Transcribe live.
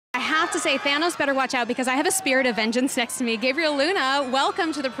have to say, Thanos better watch out because I have a spirit of vengeance next to me. Gabriel Luna,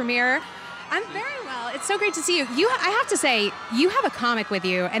 welcome to the premiere. I'm very well. It's so great to see you. I have to say, you have a comic with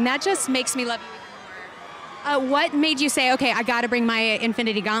you, and that just makes me love you even more. What made you say, okay, I got to bring my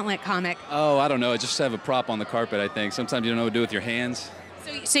Infinity Gauntlet comic? Oh, I don't know. I just have a prop on the carpet, I think. Sometimes you don't know what to do with your hands.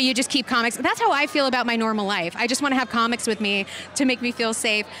 So you just keep comics. That's how I feel about my normal life. I just want to have comics with me to make me feel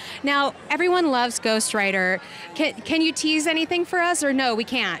safe. Now, everyone loves Ghost Rider. Can you tease anything for us, or no, we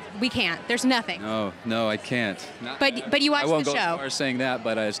can't? We can't. There's nothing. No, I can't. But you watch the show. I won't go as far as saying that,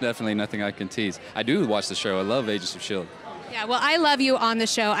 but it's definitely nothing I can tease. I do watch the show. I love Agents of S.H.I.E.L.D. Yeah, well, I love you on the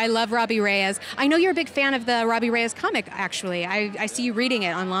show. I love Robbie Reyes. I know you're a big fan of the Robbie Reyes comic, actually. I see you reading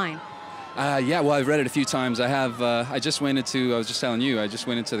it online. Yeah, well, I've read it a few times. I was just telling you, I just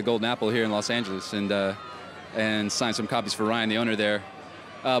went into the Golden Apple here in Los Angeles and signed some copies for Ryan, the owner there.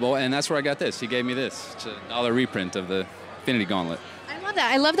 And that's where I got this. He gave me this. It's a $1 reprint of the Infinity Gauntlet. I love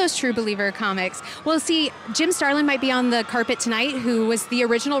that. I love those True Believer comics. Well, see, Jim Starlin might be on the carpet tonight, who was the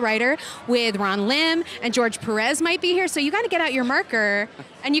original writer, with Ron Lim, and George Perez might be here, so you got to get out your marker,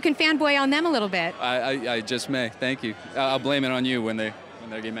 and you can fanboy on them a little bit. I just may. Thank you. I'll blame it on you when they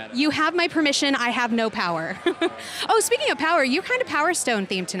get mad at me. You have my permission. I have no power. Oh, speaking of power, you're kind of Power Stone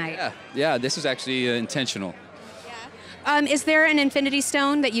themed tonight. Yeah. This is actually intentional. Yeah. Is there an Infinity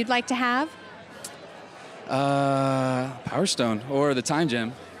Stone that you'd like to have? Power Stone or the Time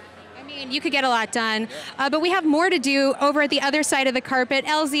Gem. I mean, you could get a lot done. But we have more to do over at the other side of the carpet.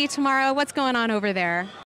 LZ, tomorrow, what's going on over there?